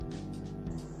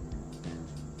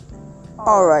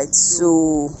All right,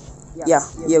 so yeah,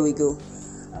 here we go.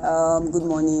 Good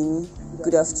morning,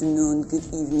 good afternoon, good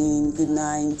evening, good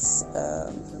night.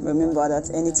 Remember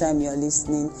that anytime you're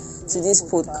listening to this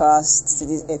podcast, to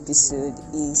this episode,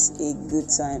 is a good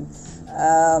time.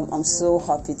 I'm so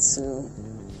happy to,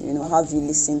 have you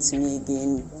listen to me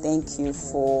again. Thank you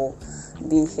for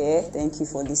being here. Thank you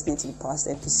for listening to the past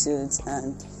episodes,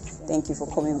 and thank you for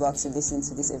coming back to listen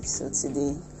to this episode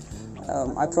today.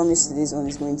 I promise today's one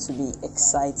is going to be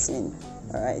exciting.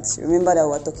 Alright, remember that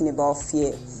we're talking about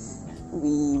fear.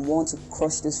 We want to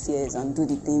crush those fears and do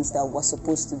the things that we're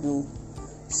supposed to do.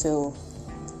 So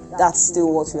that's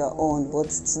still what we are on, but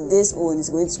today's one is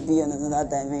going to be on another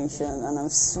dimension, and I'm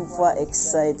super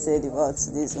excited about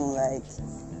today's one. Like,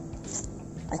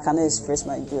 I cannot express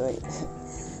my joy.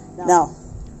 Now,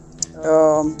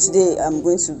 today I'm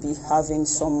going to be having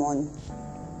someone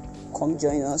come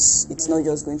join us. It's not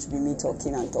just going to be me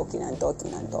talking. Alright,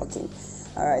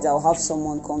 I'll have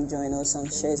someone come join us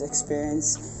and share his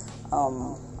experience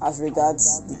as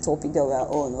regards the topic that we are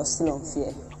on. We're still on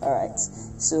fear. Alright,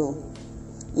 so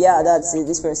yeah, that's it.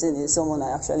 This person is someone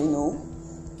I actually know.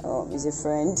 He's a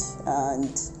friend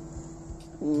and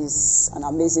he's an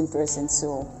amazing person,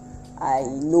 so I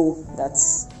know that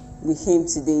with him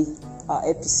today our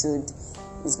episode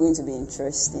is going to be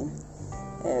interesting.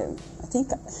 I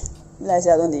think like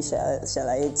I don't shall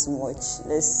I eat too much.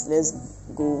 Let's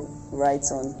go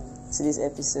right on to this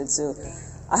episode. So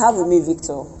I have with me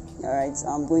Victor. All right,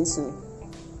 I'm going to,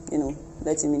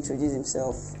 let him introduce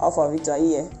himself. How far, Victor? Are you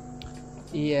here?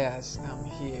 Yes, I'm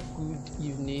here. Good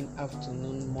evening,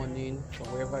 afternoon, morning, from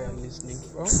wherever you're listening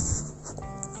from.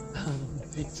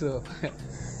 Victor,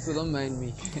 so don't mind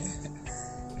me.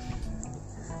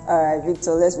 All right,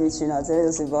 Victor, let's meet you now. Tell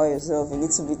us about yourself, a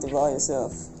little bit about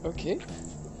yourself. Okay.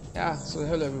 Yeah, so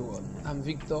hello everyone. I'm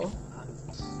Victor,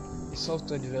 and a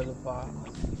software developer, a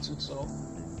tutor.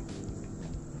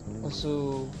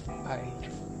 Also, I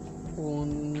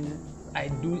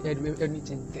do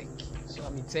anything tech. So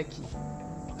I'm a techie.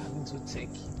 I'm into tech,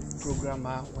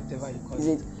 programmer, whatever you call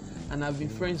it. And I've been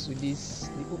friends with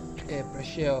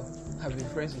Prashel. I've been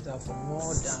friends with her for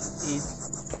more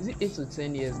than 8 to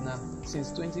 10 years now,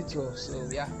 since 2012. So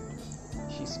yeah,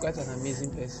 she's quite an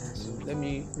amazing person. So let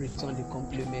me return the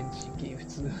compliment she gave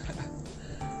to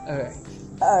her.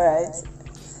 All right.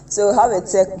 So have a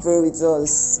tech bro with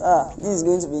us. This is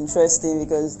going to be interesting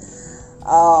because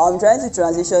I'm trying to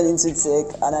transition into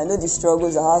tech, and I know the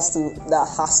struggles that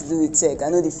has to do with tech. I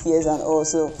know the fears and all.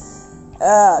 So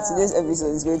today's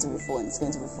episode is going to be fun. It's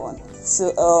going to be fun.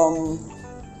 So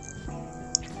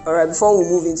all right, before we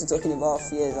move into talking about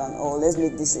fears and all, let's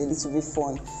make this a little bit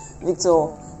fun.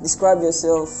 Victor, describe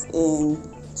yourself in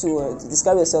 2 words.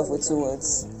 Describe yourself with 2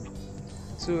 words.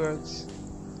 2 words.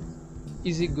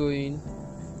 Easygoing,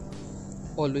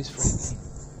 always friendly.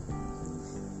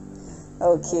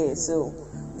 Okay, so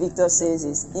Victor says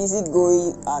he's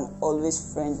easygoing and always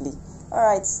friendly.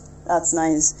 Alright, that's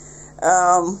nice.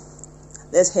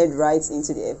 Let's head right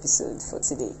into the episode for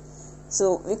today.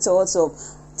 So, Victor, what's up?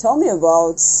 Tell me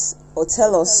about, or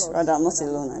tell us, rather, I'm not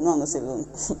alone. I know I'm not alone.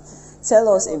 Tell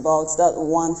us about that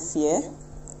one fear,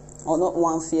 or not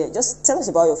one fear. Just tell us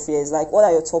about your fears. Like, what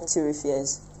are your top 3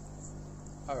 fears?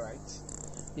 Alright.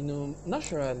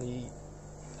 Naturally,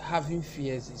 having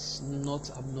fears is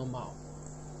not abnormal.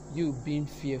 You being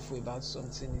fearful about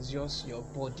something is just your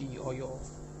body or your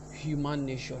human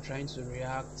nature trying to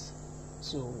react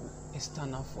to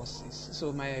external forces.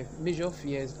 So my major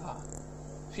fears are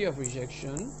fear of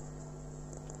rejection,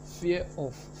 fear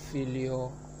of failure,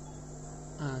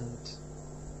 and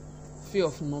fear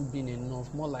of not being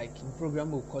enough. More like in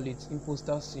program we'll call it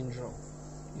imposter syndrome.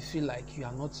 You feel like you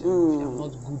are not enough, you are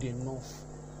not good enough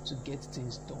to get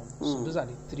things done. So those are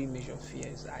the 3 major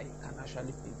fears I can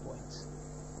actually pinpoint.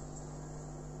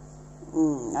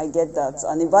 I get that.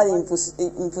 And about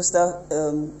imposter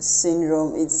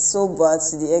syndrome, it's so bad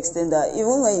to the extent that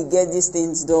even when you get these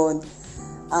things done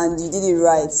and you did it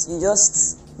right, you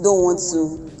just don't want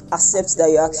to accept that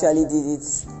you actually did it.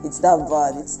 It's that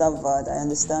bad. I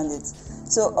understand it.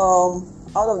 So,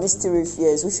 out of these 3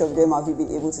 fears, which of them have you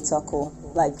been able to tackle,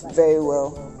 like, very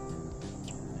well?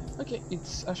 Okay,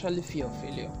 it's actually fear of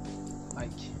failure.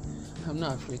 Like, I'm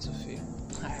not afraid to fail.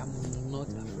 I am not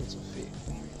afraid to fail.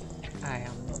 I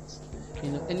am not.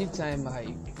 Anytime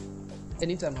I'm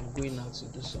going out to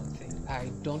do something, I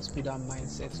don't put that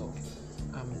mindset of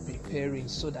I'm preparing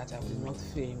so that I will not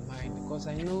fail in mind, because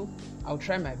I know I'll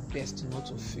try my best not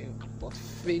to fail. But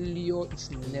failure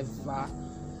is never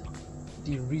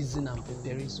the reason I'm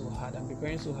preparing so hard. I'm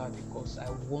preparing so hard because I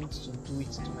want to do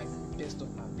it to my best of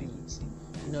my ability.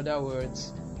 In other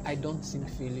words, I don't think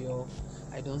failure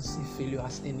I don't see failure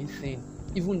as anything.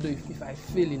 Even though if I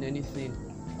fail in anything,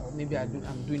 or maybe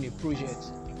I'm doing a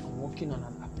project, I'm working on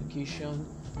an application,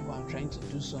 or I'm trying to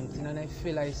do something, and I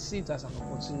fail, I see it as an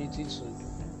opportunity to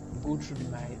go through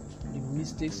the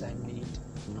mistakes I made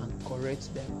and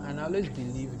correct them. And I always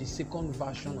believe the second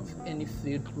version of any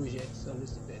failed project is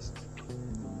always the best.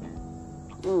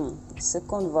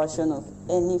 Second version of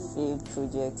any failed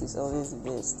project is always the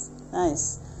best.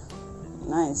 Nice.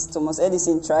 Thomas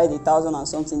Edison tried 1,000 and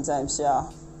something times, yeah.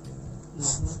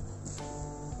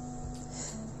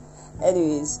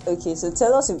 Anyways, okay, so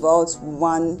tell us about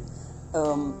one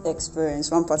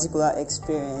particular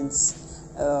experience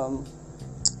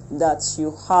that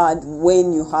you had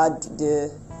when you had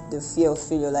the fear of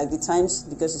failure, like the times,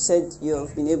 because you said you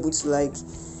have been able to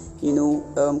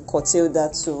curtail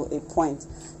that to a point.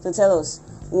 So tell us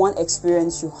one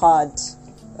experience you had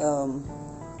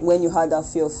when you had that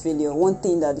fear of failure, one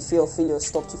thing that the fear of failure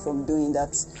stopped you from doing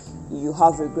that you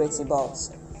have regrets about.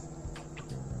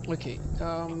 Okay,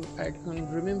 I can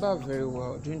remember very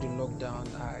well during the lockdown,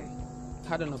 I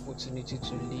had an opportunity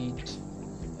to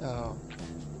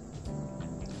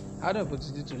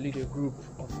lead a group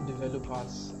of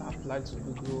developers. I applied to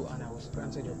Google and I was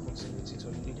granted the opportunity to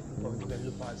lead a group of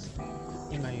developers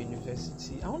in my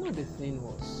university. And one of the things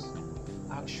was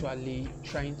actually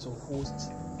trying to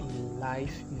host a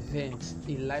live event,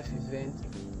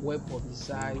 well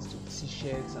publicized with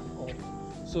t-shirts and all.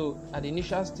 So at the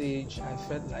initial stage, I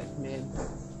felt like, man,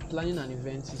 planning an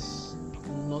event is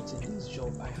not in this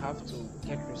job. I have to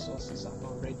get resources. I'm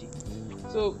not ready.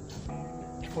 So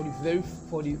for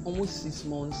the almost 6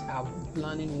 months, I've been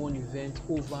planning one event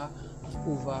over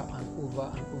and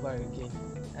over again.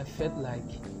 I felt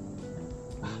like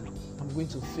I'm going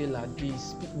to fail at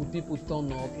this. Will people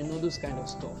turn up? Those kind of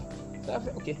stuff. So I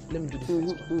felt, okay, let me do the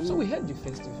first one. So we had the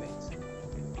first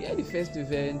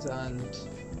event. And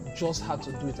just had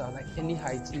to do it at like anyhow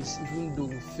it is, even though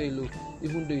we fail,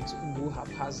 even though it's go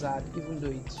haphazard, even though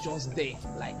it's just there,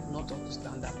 like not up to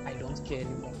standard. I don't care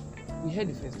anymore. We had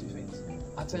the first event.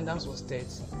 Attendance was 30,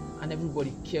 and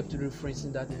everybody kept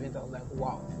referencing that event. I was like,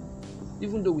 wow.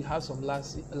 Even though we had some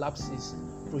lapses,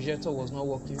 projector was not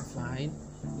working fine,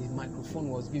 the microphone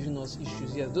was giving us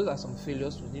issues. Yes, those are some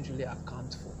failures we didn't really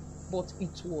account for. But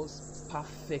it was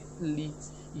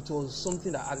it was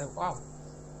something that I was like, wow.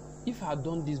 If I had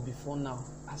done this before now,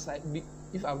 it would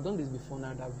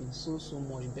have been so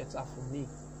much better for me.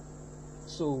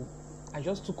 So I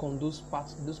just took on those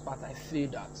parts I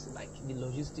failed at, like the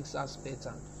logistics aspect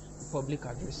and the public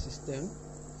address system.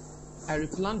 I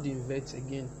replanned the event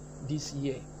again this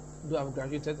year. Though I've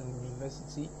graduated from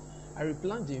university, I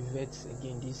replanned the event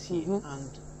again this year,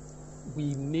 and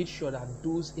we made sure that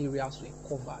those areas were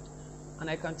covered. And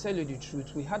I can tell you the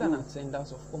truth, we had an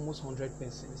attendance of almost 100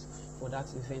 persons for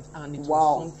that event, and it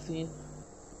was something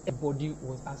everybody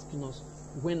was asking us,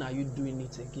 when are you doing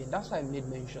it again? That's why I made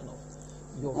mention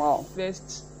of your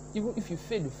first, even if you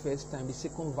fail the first time, the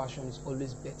second version is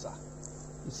always better.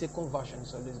 So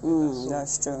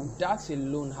that's true. That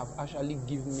alone have actually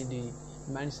given me the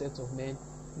mindset of, man,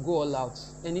 go all out.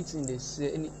 Anything they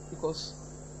say, because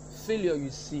failure, you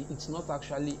see, it's not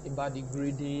actually about the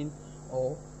grading,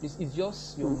 or it's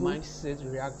just your mindset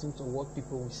reacting to what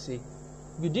people will say.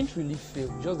 You didn't really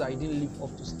fail, just that you didn't live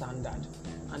up to standard.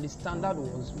 And the standard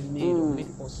was made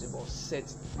possible,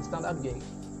 set. The standard was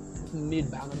made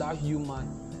by another human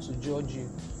to judge you.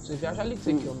 So if you actually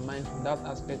take your mind from that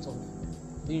aspect of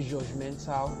being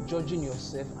judgmental, judging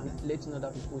yourself and letting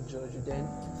other people judge you, then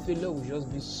failure will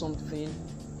just be something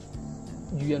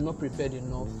you are not prepared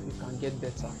enough. You can get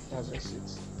better. That's just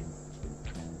it.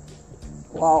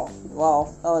 Wow,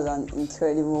 that was an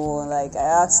incredible one. Like,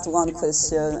 I asked one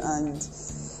question and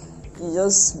you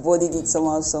just bodied it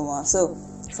somehow. So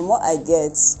from what I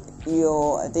get,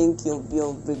 I think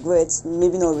your regrets,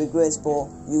 maybe not regrets, but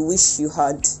you wish you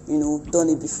had, done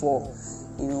it before.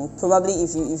 Probably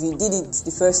if you did it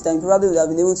the first time, probably would have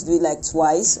been able to do it like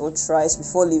twice or thrice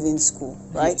before leaving school,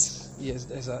 right? Yes,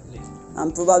 exactly.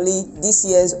 And probably this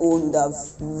year's own would have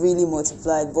really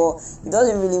multiplied, but it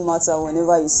doesn't really matter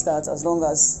whenever you start, as long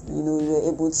as you're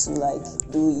able to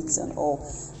do it and all.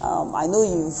 I know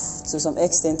you've to some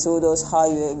extent told us how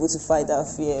you were able to fight that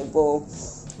fear, but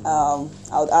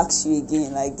I would ask you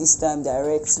again, this time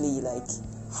directly,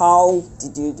 how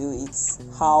did you do it?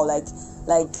 How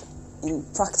in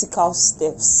practical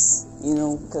steps,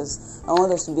 because I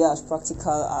want us to be as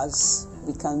practical as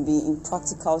we can be in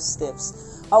practical steps.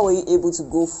 How were you able to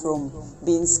go from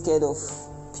being scared of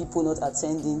people not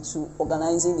attending to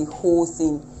organizing the whole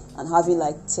thing and having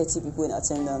like 30 people in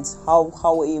attendance,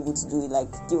 how were you able to do it?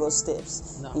 Like, give us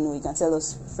steps. No. You know, you can tell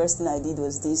us, first thing I did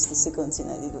was this, the second thing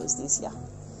I did was this. Yeah.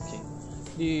 Okay.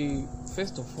 The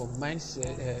first of all,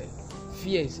 mindset.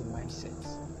 Fear is a mindset.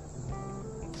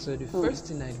 So the first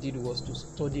thing I did was to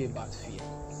study about fear.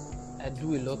 I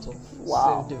do a lot of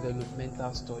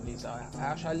self-developmental studies. I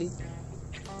actually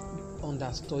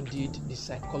understudied the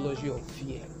psychology of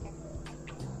fear.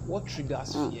 What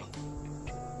triggers fear?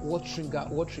 What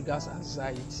triggers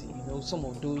anxiety? You know, some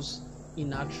of those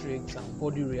inner traits and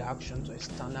body reaction to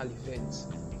external events.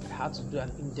 I had to do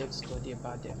an in-depth study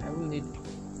about them. I even made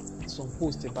some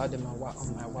posts about them on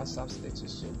my WhatsApp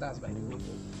status. So that's by the way.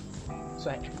 So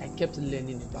I kept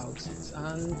learning about it.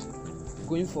 And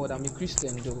going forward, I'm a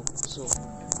Christian though, so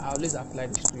I always apply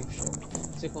the scripture.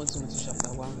 2 Timothy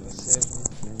chapter 1 verse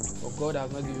 7. For God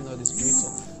has not given us the spirit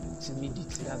of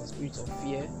timidity, that's the spirit of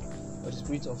fear, but the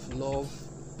spirit of love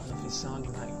and of a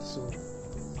sound mind. So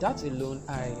that alone,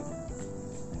 I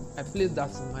placed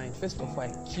that in mind. First of all,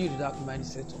 I killed that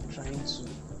mindset of trying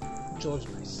to judge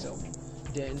myself.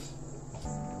 Then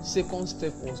second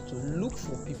step was to look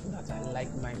for people that are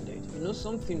like-minded. You know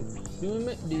something,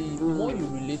 the more you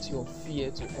relate your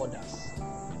fear to others,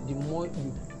 the more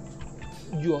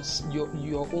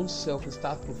your own self will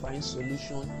start providing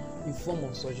solution in form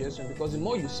of suggestion, because the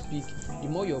more you speak, the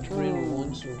more your brain will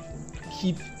want to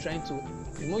keep trying to,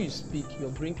 the more you speak, your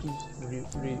brain keeps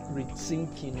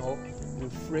rethinking or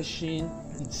refreshing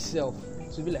itself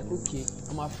to be like, okay,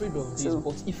 I'm afraid of this,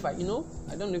 but if I don't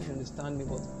know if you understand me,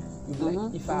 but you'll be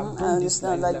like, if I've done this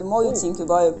like the more you think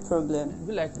about a problem, you'll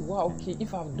be like, wow, okay,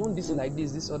 if I've done this like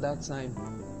this other time,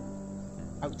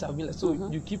 I would have been like, so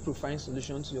you keep providing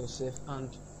solutions to yourself and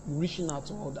reaching out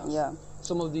to others. Yeah.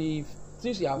 Some of the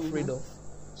things you're afraid of,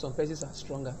 some persons are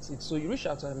strong at it. So you reach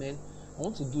out to them, man, I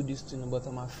want to do this thing, but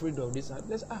I'm afraid of this. And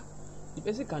the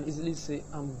person can easily say,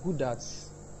 I'm good at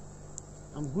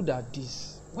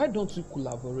this. Why don't we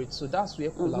collaborate? So that's where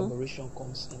collaboration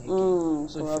comes in again.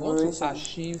 So if you want to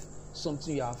achieve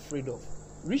something you're afraid of,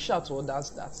 reach out to others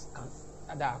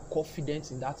that are confident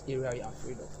in that area you're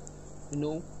afraid of. You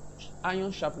know,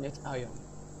 iron sharpens iron.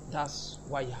 That's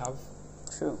why you have.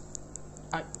 True.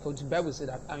 Because the Bible said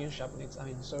that iron sharpens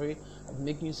iron. Sorry, I'm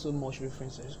making so much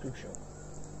reference to the scripture.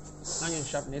 Iron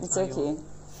sharpens iron. Okay.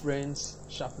 Friends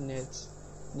sharpen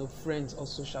friends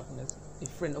also sharpen it. A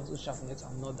friend also sharpens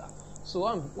another. So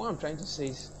what I'm trying to say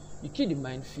is, you kill the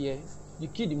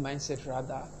mindset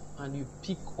rather, and you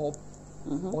pick up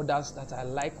others that are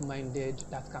like-minded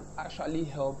that can actually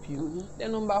help you.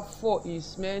 Then number 4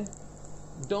 is, man,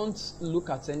 don't look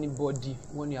at anybody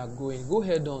when you are going. Go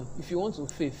head on. If you want to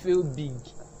fail big,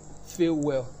 fail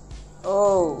well.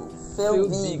 Oh, fail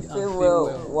big, fail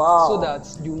well. Wow. So that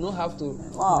you don't have to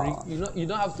you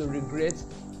don't have to regret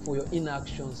for your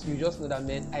inactions. You just know that,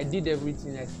 man, I did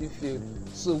everything, I still failed.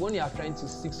 So when you are trying to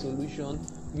seek solution,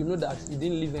 you know that you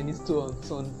didn't leave any stone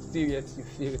unturned till yet you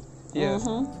failed. Yeah.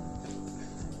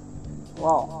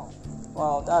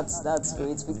 Wow, that's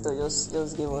great. Victor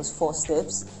just gave us 4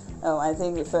 steps. I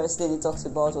think the first thing he talked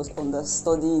about was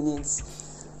understudying it.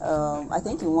 I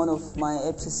think in one of my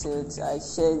episodes I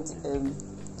shared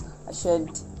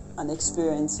an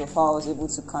experience of how I was able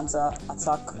to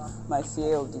counter-attack my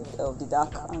fear of the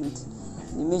dark, and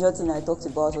the major thing I talked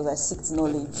about was I sought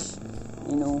knowledge.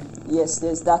 You know, yes,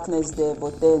 there's darkness there,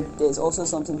 but then there's also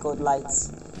something called light.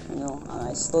 You know, and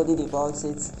I studied about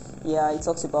it. Yeah, it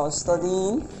talks about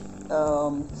studying.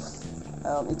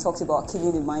 It talks about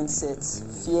killing the mindset.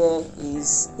 Fear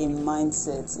is a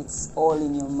mindset. It's all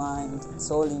in your mind.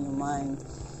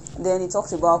 Then it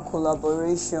talks about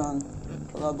collaboration.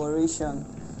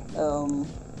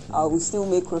 I will still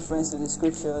make reference to the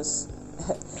scriptures.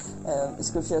 The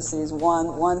scripture says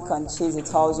one can chase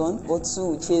 1,000, but 2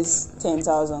 will chase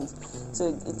 10,000.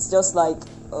 So it's just like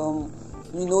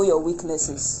you know your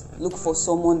weaknesses. Look for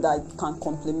someone that can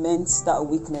complement that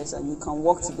weakness, and you can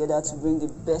work together to bring the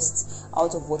best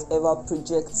out of whatever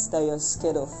projects that you're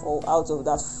scared of, or out of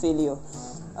that failure.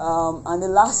 And the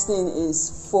last thing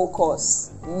is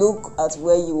focus. Look at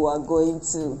where you are going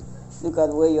to.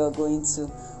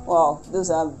 Wow,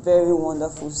 those are very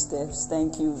wonderful steps.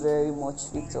 Thank you very much,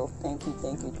 Victor. Thank you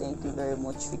very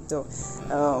much, Victor.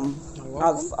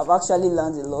 I've actually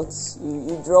learned a lot.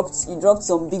 You dropped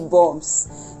some big bombs.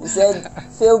 You said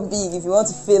fail big if you want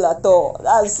to fail at all.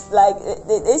 That's like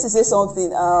they used to say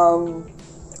something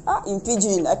in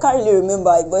pidgin. I can't really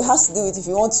remember it, but it has to do with if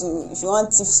you want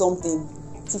thief something,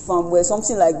 thief and wear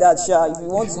something like that. Sure, if you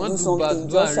want to do something,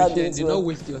 just do something. Do not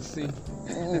waste your sin.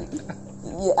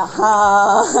 Yeah,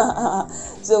 aha.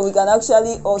 So we can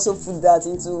actually also put that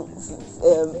into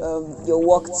your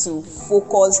work to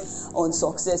focus on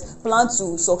success. Plan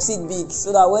to succeed big,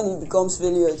 so that when it becomes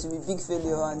failure, it will be big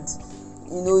failure, and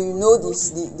you know this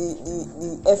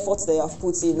the efforts that you have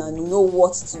put in, and you know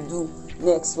what to do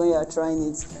next when you are trying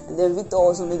it. And then Victor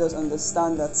also made us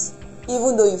understand that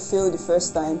even though you failed the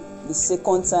first time, the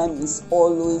second time is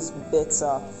always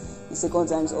better. The second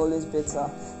time is always better.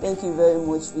 Thank you very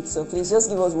much, Victor. Please just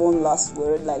give us one last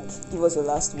word, give us your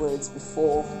last words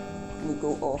before we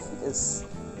go off, because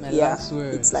my last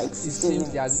words. It's like 15 it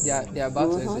seems minutes. they're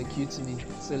about to execute me.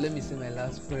 So let me say my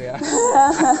last prayer.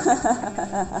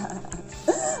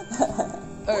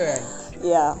 Alright.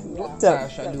 Yeah. What I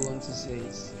actually want to say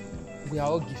is, we are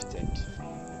all gifted.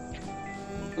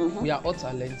 We are all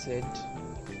talented,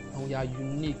 and we are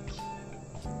unique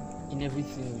in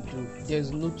everything we do.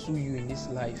 There's no two you in this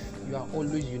life. You are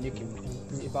always unique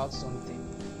about something.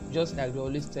 Just like they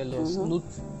always tell us, not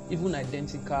even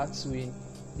identical twin,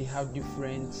 they have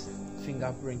different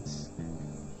fingerprints.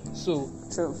 So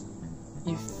true.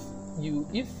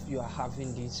 If you are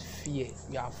having this fear,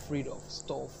 you are afraid of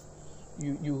stuff,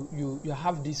 you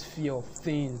have this fear of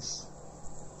things,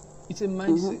 it's a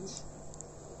mindset.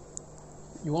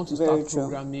 You want to start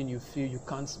programming, you feel you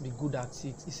can't be good at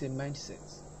it, it's a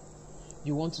mindset.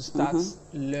 You want to start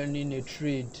learning a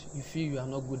trade, you feel you are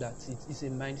not good at it, it's a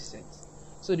mindset.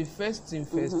 So the first thing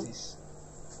first is,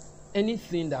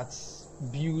 anything that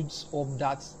builds up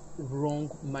that wrong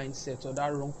mindset or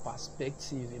that wrong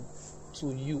perspective to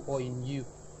you or in you,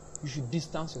 you should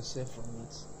distance yourself from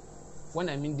it. When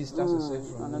I mean distance yourself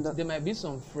from it, there might be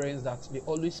some friends that they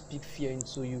always speak fear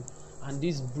into you, and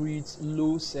this breeds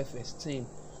low self-esteem,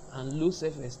 and low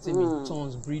self-esteem in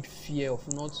turns breed fear of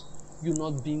you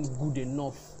not being good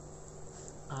enough.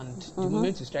 And the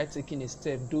moment you start taking a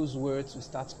step, those words will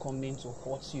start coming to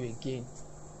hurt you again.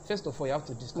 First of all, you have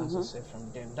to distance yourself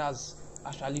from them. That's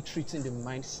actually treating the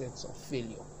mindset of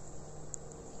failure,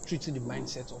 treating the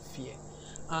mindset of fear.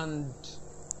 And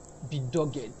be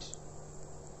dogged.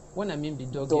 When I mean be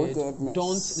dogged,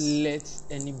 don't let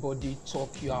anybody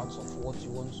talk you out of what you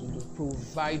want to do,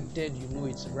 provided you know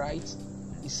it's right,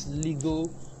 it's legal,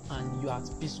 and you're at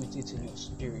peace with it in your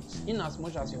spirit. In as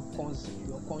much as your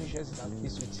conscience is at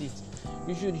peace with it,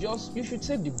 you should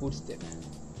take the bold step.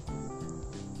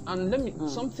 And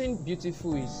something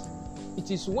beautiful is,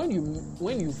 it is when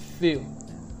you fail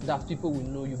that people will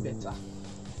know you better.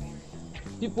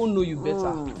 People know you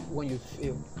better when you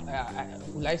fail.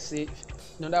 Like say,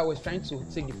 in other words, trying to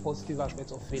take the positive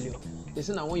aspect of failure. They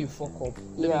say now when you fuck up,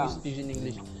 let me use pidgin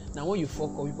English. Now when you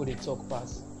fuck up, people they talk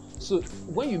past. So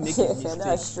when you make a mistake,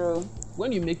 that's true.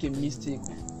 When you make a mistake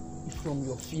from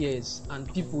your fears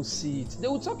and people see it, they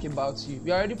will talk about you.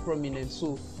 You're already prominent,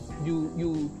 so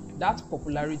you that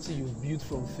popularity you've built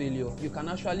from failure, you can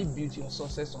actually build your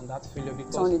success on that failure,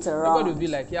 because everybody will be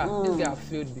like, this guy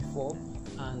failed before,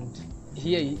 and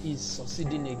here he is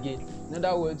succeeding again. In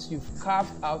other words, you've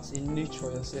carved out a niche for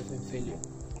yourself in failure.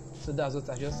 So that's what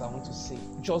I want to say.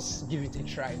 Just give it a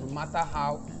try, no matter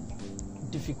how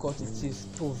difficult it is,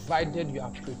 provided you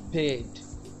are prepared.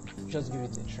 Just give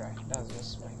it a try. That's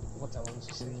just what I want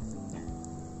to say.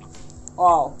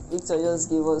 Wow, Victor just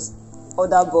gave us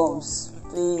other bombs.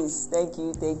 Please, thank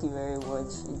you very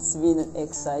much. It's been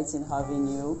exciting having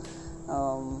you.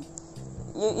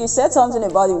 You said something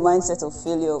about the mindset of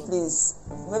failure. Please,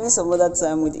 maybe some other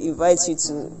time we'd invite you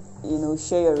to,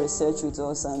 share your research with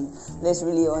us, and let's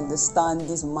really understand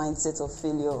this mindset of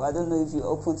failure. I don't know if you're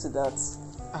open to that.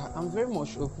 I'm very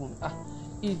much open.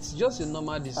 It's just a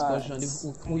normal discussion.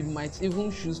 Right. We might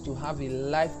even choose to have a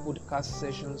live podcast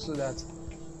session so that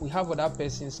we have other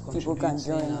persons contributing. People can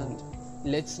join and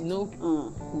let's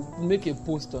we'll make a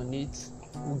post on it.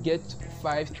 We'll get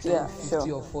 5, 10,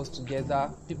 50 of us together.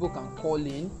 People can call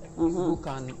in. People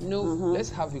can, let's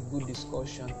have a good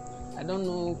discussion. I don't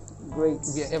know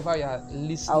wherever you're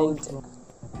listening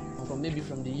from, maybe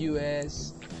from the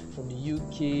US, from the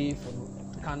UK,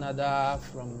 from Canada,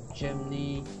 from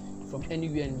Germany, from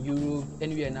anywhere in Europe,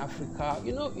 anywhere in Africa.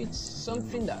 It's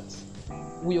something that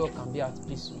we all can be at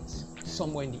peace with.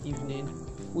 Somewhere in the evening,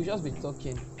 we'll just be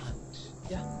talking,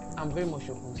 and I'm very much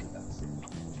open to that.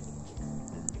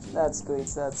 That's great.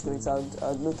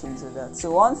 I'll look into that.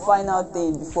 So one final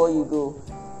thing before you go,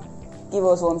 give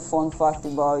us one fun fact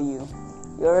about you.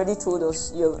 You already told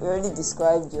us, you already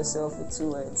described yourself with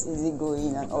 2 words: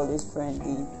 easygoing and always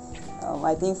friendly.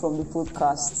 I think from the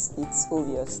podcast, it's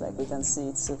obvious, like we can see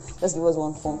it. So just give us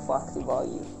one fun fact about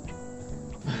you.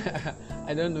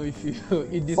 I don't know if you.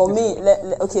 For me,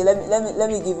 let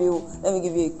me give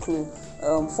you a clue.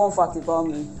 Fun fact about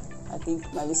me. I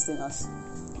think my listeners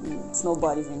It's not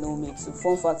bad if you know me too.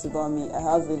 Fun fact about me, I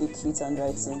have really cute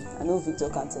handwriting. I know Victor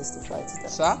can testify to that.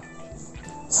 Sir?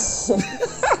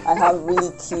 I have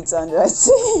really cute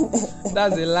handwriting.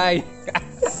 That's a lie.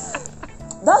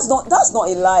 That's not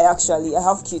a lie actually. I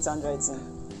have cute handwriting.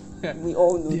 We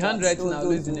all know The that. handwriting Don't are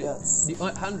always do in a,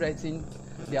 that. the handwriting,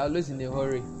 they are always in a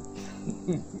hurry.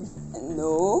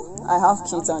 No, I have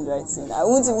cute handwriting. I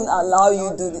won't even allow you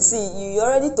to do this. See, you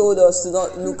already told us to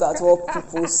not look at what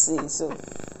people say. So,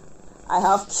 I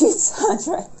have cute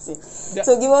handwriting. Yeah.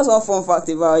 So, give us one fun fact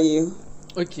about you.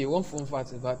 Okay, one fun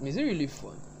fact about me. It's really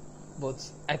fun, but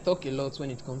I talk a lot when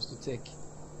it comes to tech.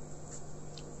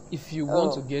 If you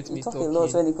want to get me you talk talking, a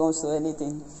lot when it comes to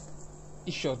anything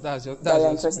sure, that's that your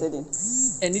you're interested in.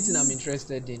 anything I'm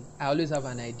interested in. I always have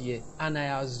an idea, and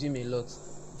I assume a lot.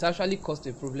 It's actually caused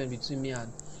a problem between me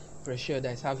and Pressure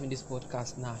that is having this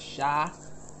podcast now. Sha.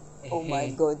 Oh my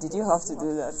God, did you have to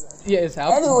do that? Yes, I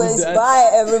have Anyways, to do that. bye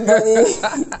everybody.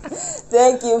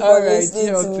 Thank you for All right, listening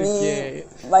you to take me.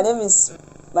 care.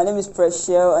 My name is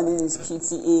Pressure, and this is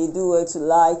QTA. Do well to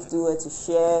like, do well to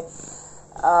share,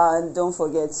 and don't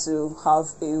forget to have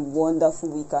a wonderful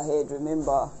week ahead.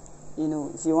 Remember,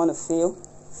 if you want to fail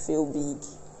big,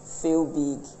 fail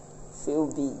big, fail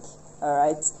big. All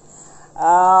right.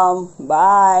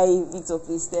 Bye, Victor.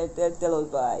 Please tell us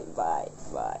bye.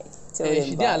 Tell them She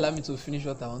didn't bye. allow me to finish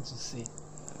what I want to say.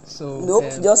 So Nope,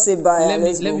 just say bye. Let and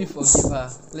let's me go. forgive her.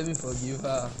 Let me forgive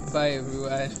her. Bye,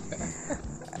 everyone.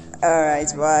 All right,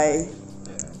 bye.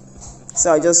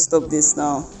 So I just stop this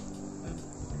now.